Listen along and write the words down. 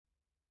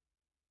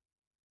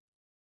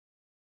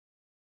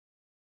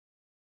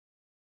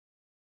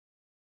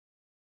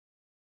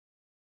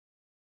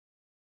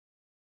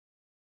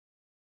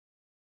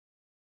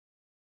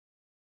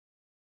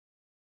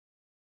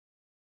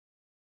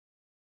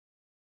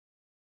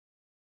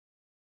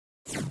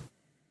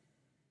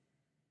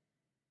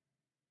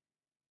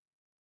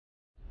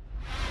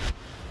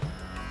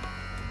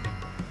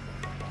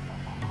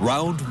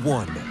Round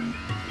 1.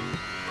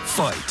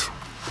 Fight.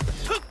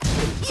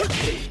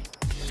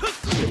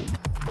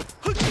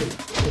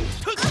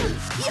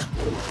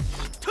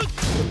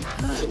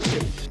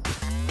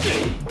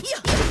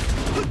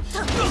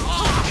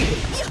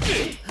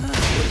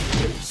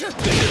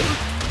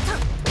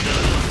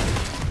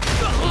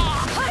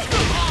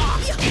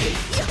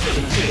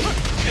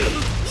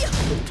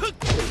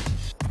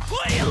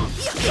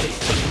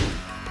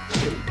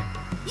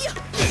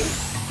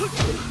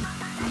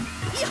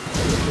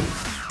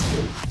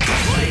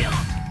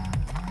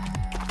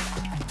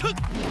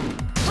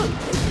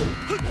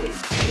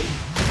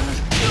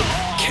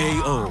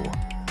 KO.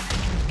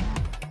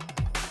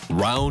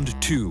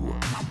 Round 2.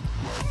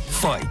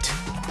 Fight.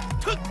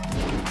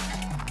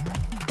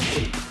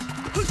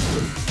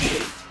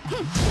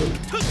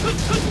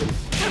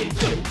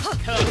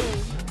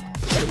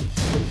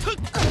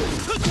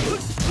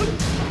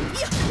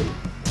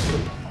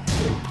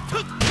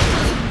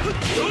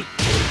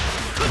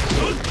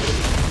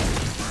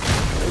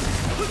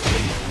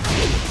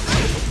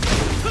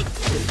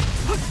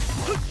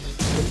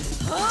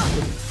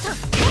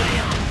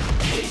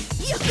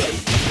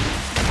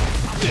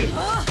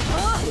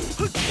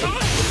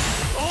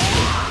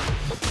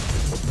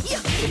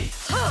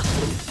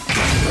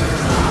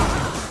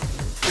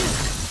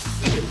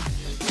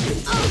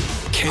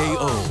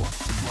 KO.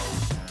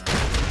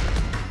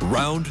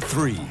 Round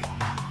 3.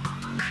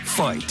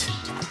 Fight.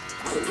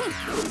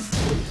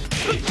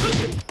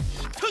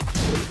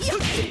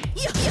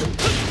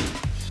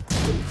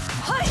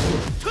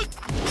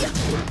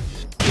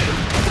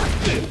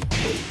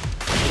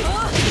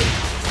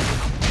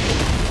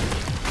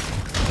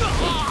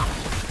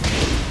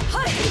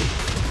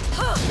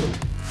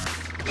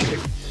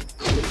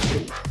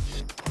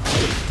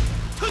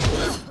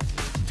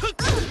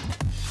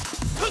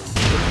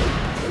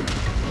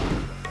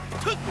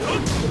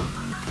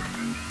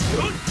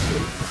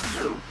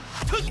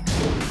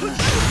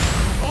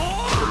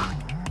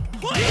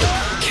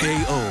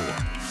 KO.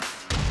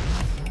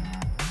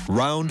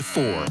 Round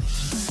 4.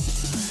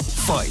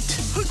 Fight.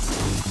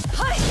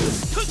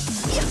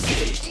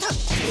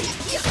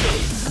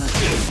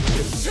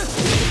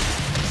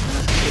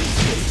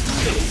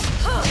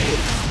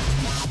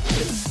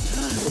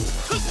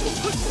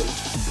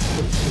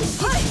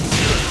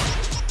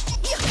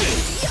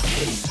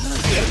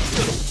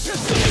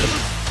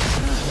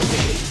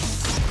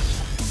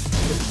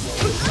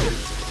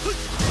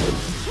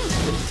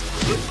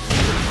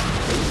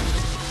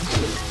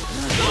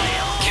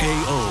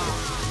 KO.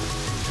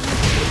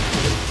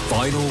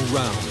 Final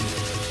round.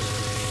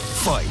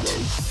 Fight.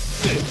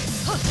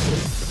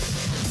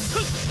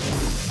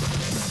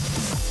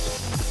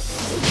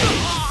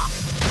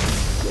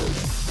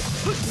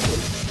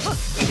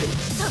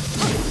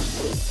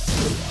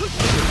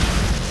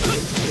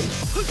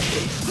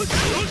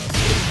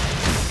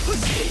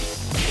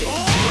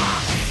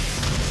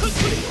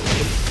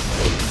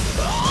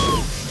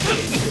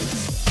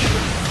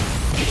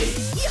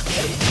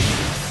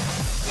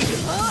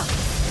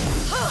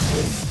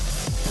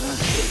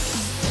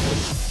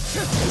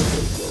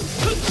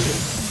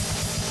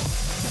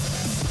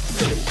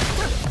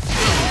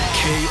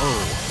 KO.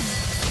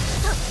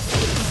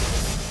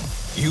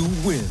 You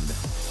win.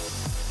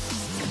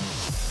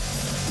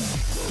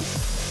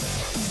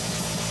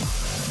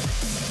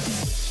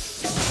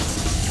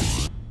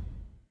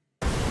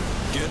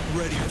 Get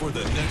ready for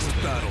the next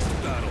battle.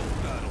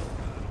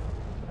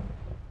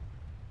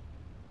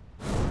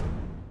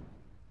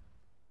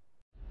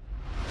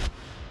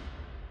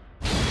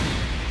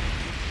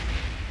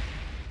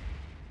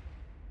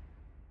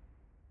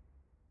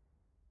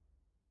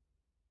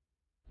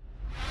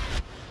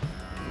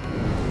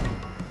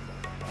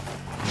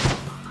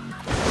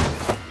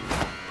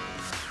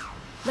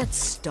 Let's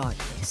start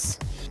this.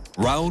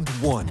 Round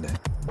 1.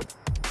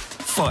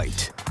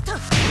 Fight.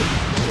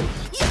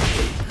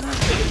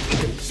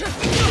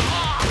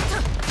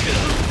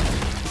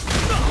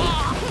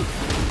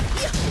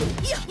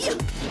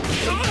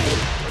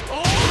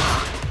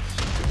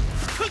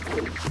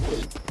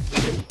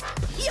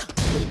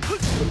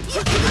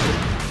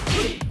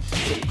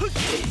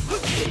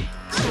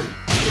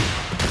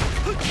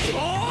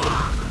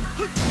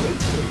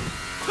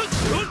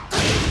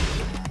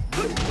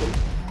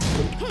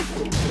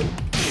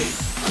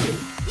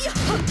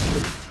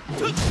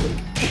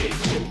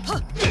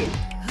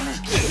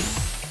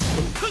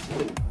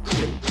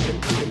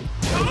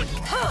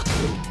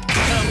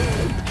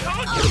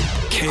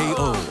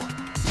 KO.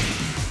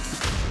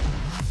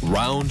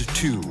 Round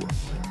 2.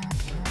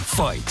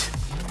 Fight.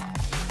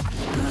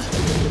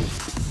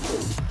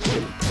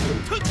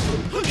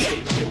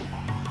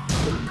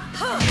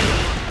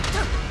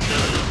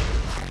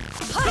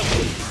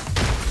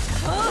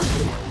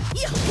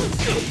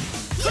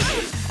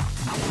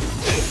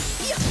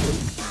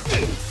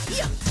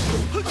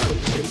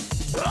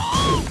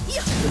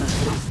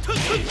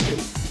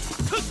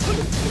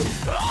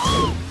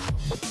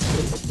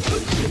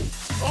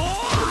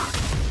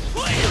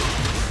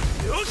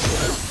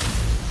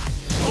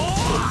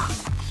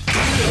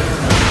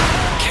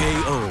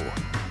 KO.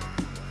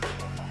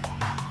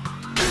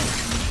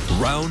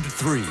 Round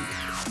 3.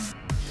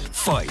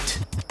 Fight.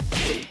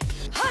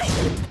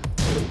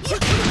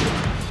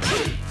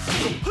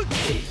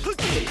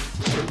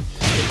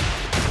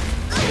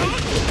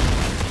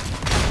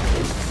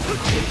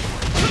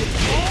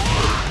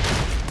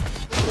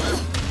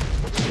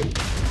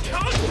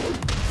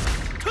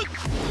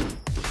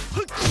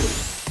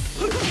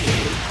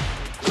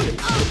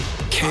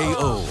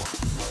 KO.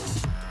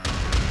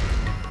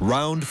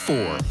 Round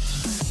 4.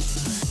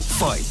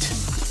 Fight.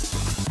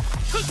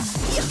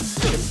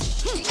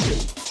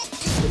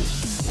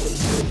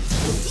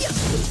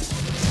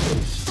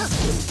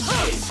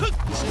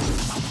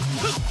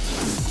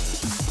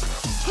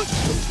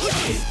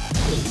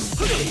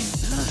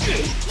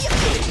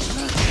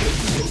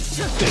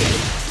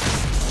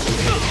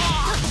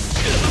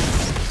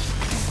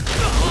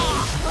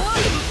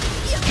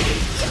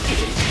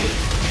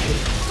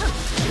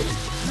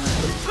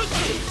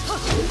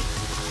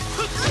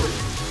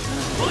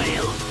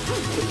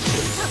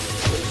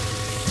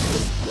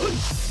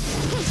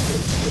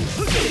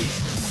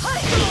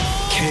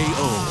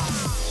 KO.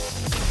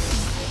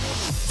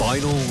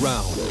 Final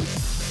round.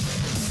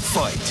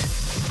 Fight.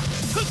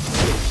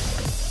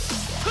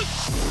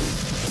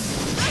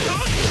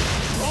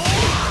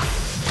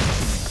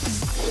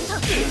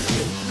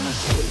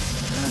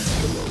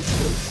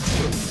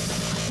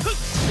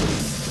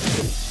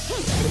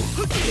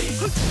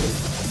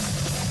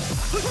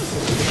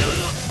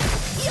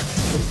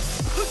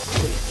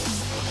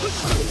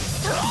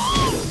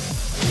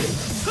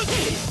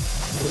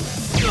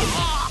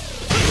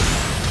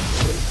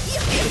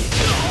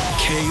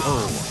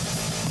 KO.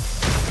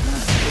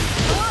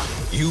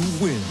 You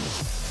win.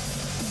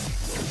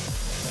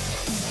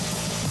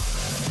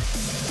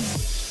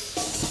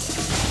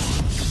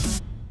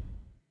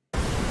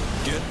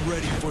 Get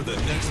ready for the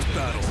next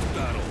battle.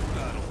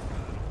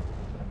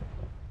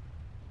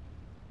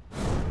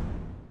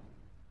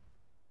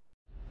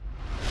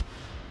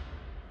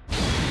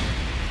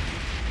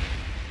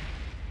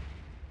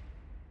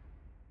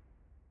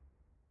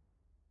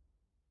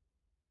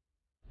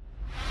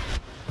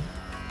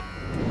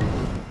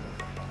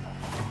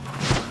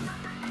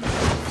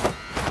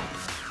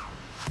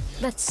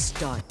 Let's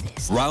start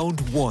this.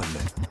 Round 1.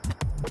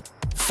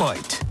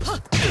 Fight.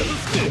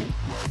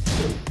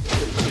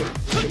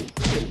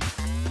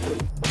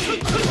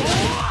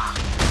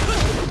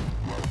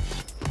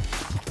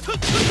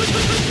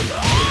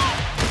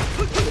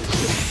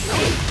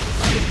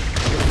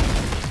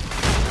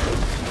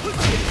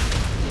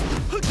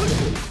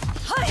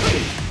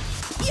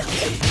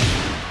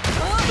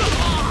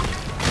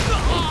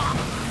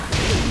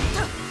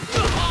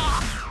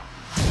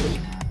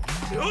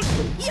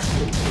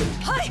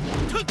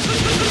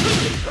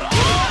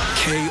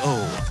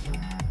 KO.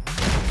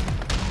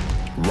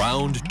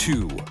 Round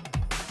 2.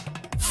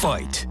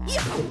 Fight.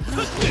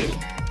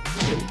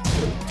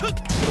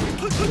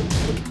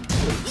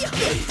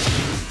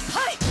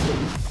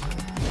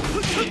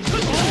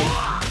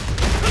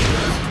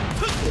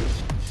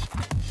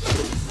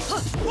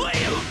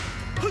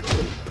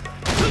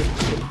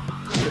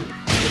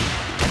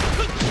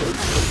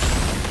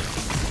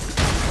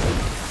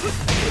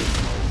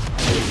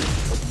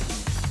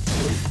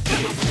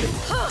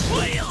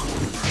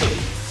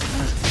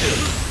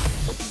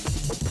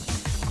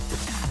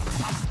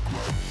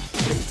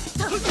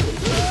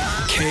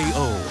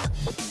 KO.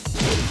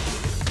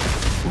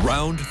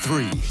 Round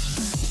 3.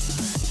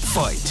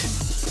 Fight.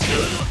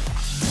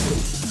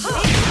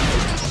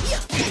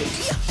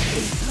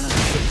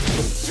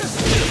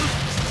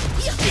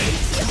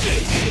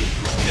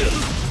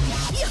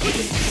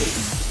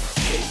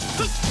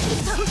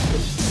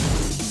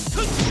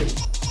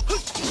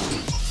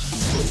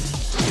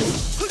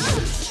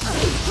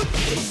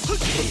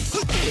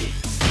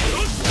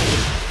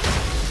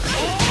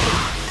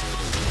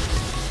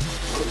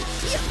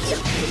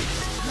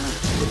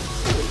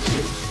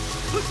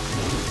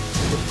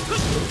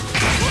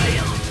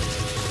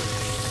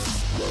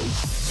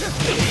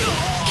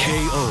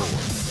 KO.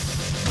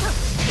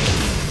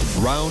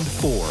 Round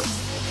 4.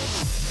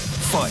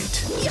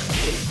 Fight.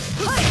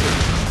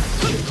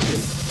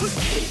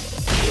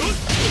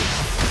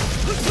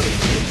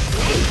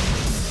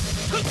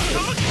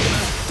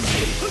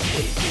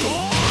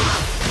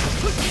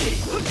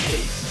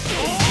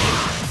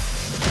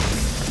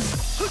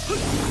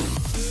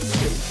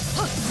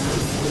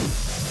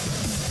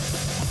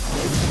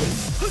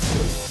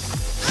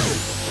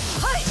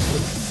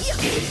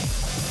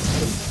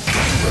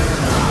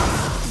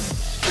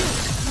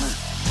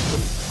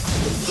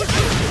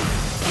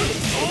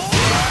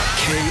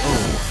 KO.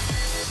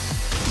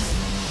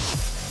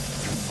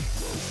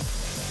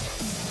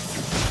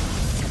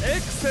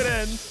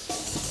 Excellent!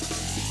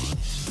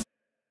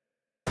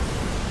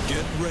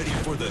 Get ready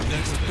for the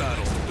next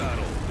battle.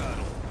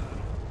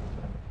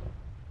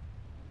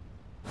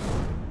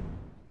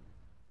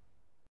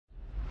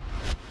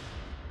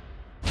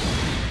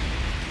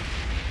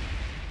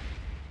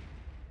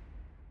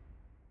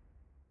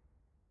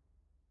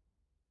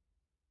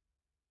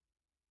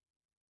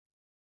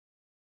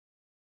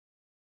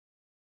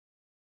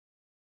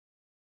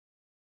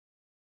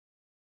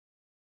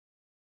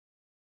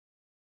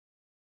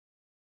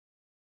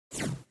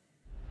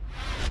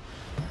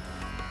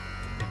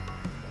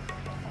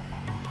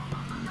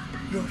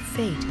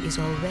 fate is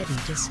already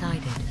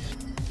decided.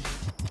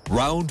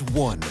 Round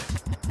 1.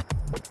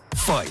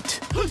 Fight.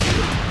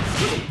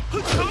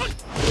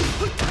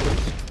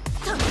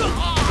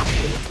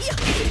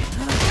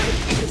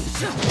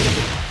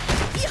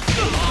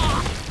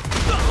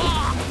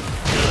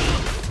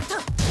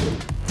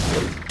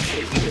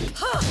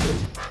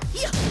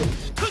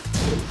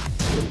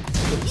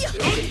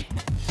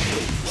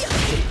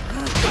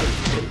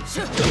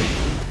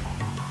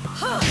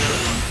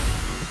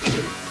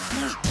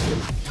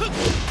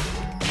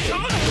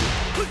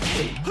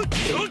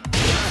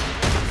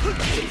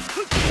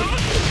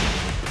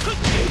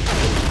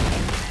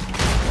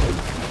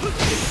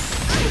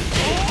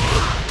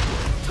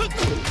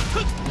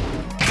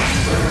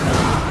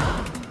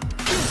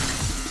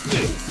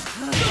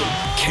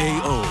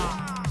 KO.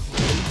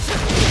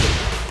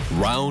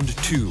 Round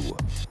 2.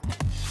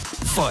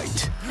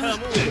 Fight.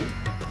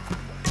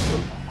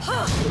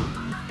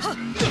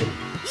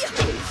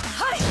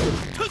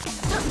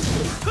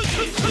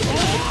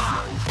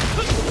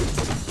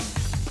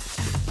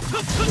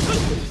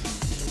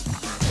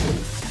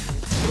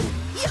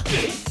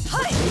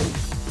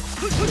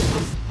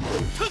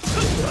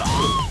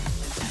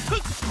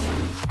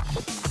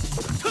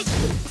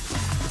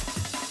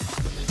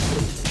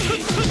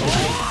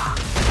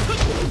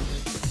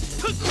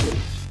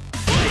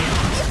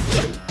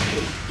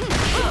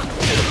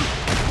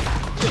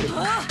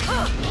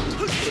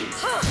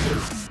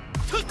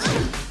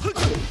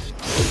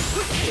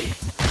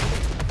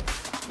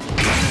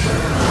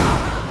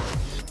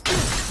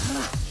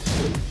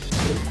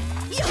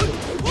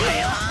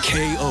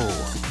 KO.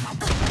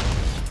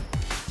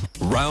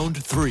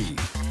 Round 3.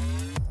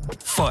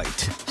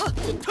 Fight.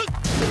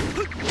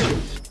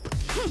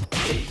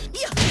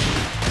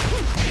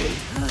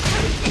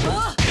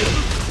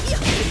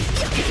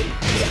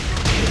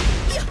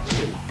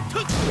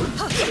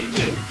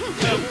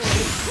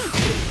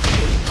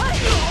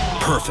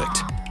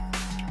 Perfect.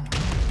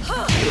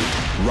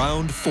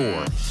 Round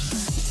 4.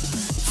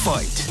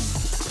 Fight.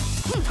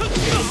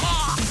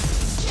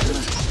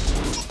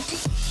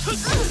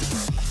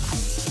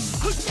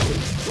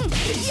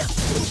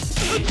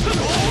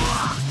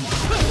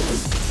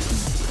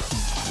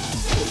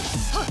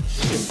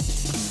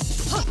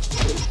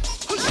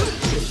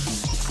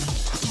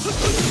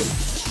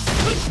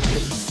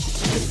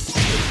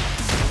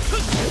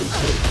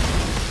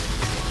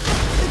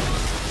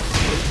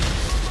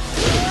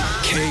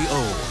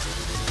 KO.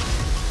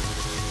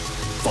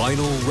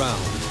 Final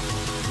round.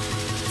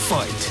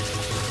 Fight.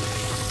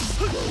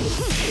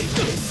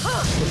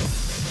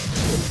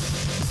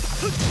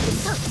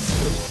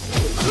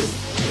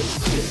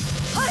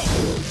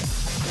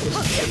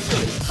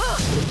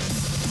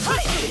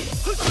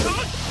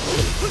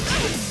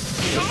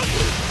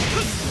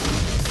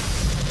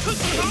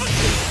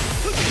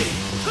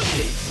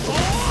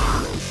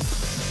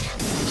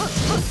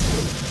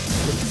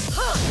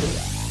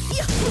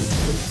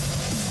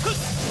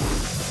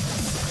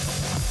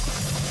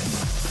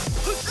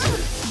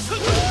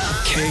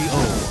 KO.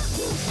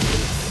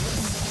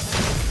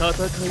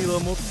 戦いは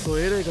もっと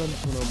エレガン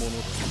トなもの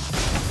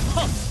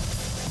だ。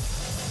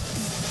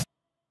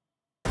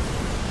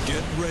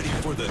 Get ready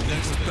for the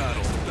next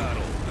battle.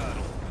 Battle.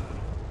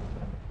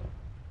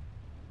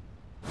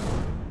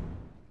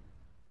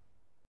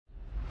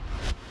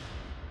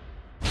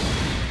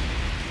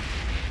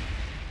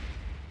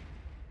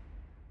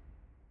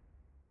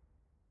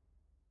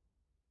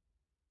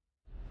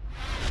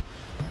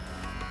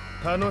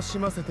 楽し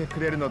ませてく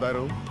れるのだ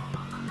ろう。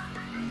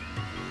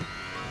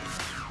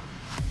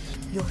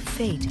 Your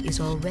fate is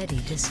already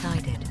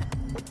decided.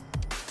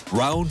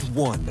 Round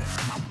 1.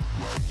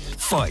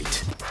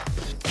 Fight.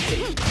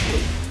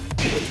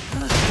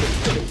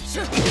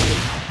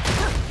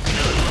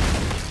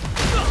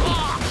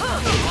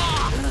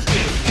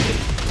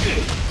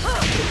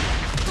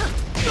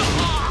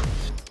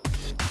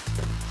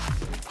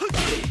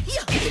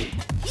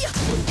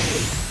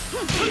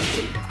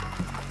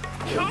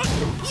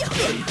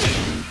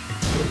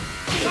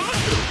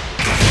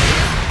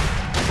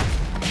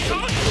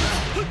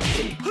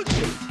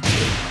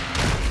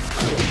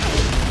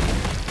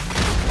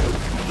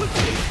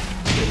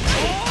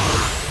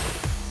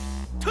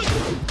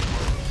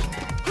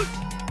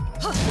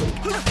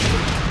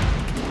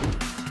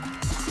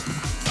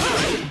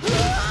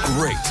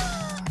 Great.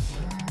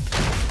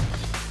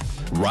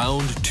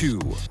 Round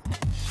 2.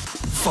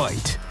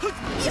 Fight.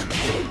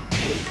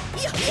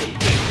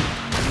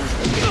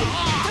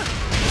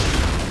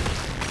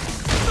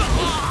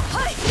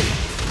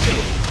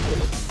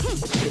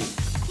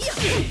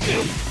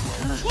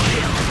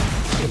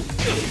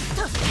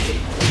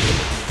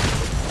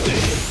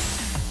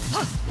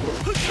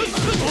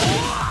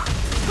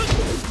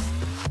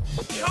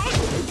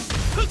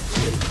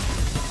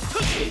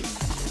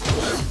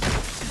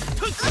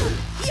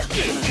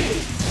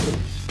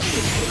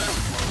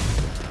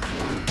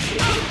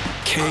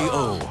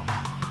 KO.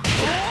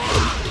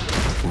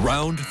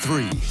 Round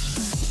 3.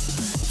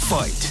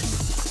 Fight.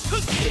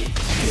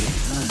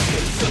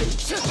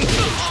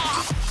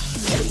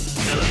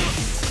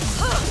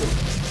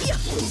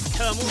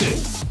 Come on.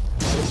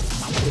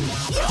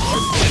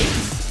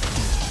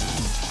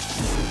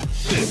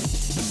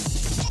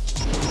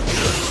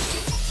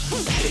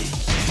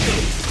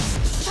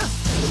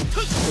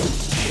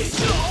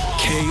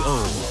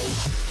 KO.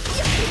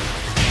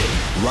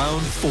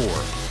 Round 4.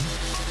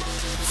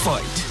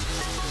 Fight.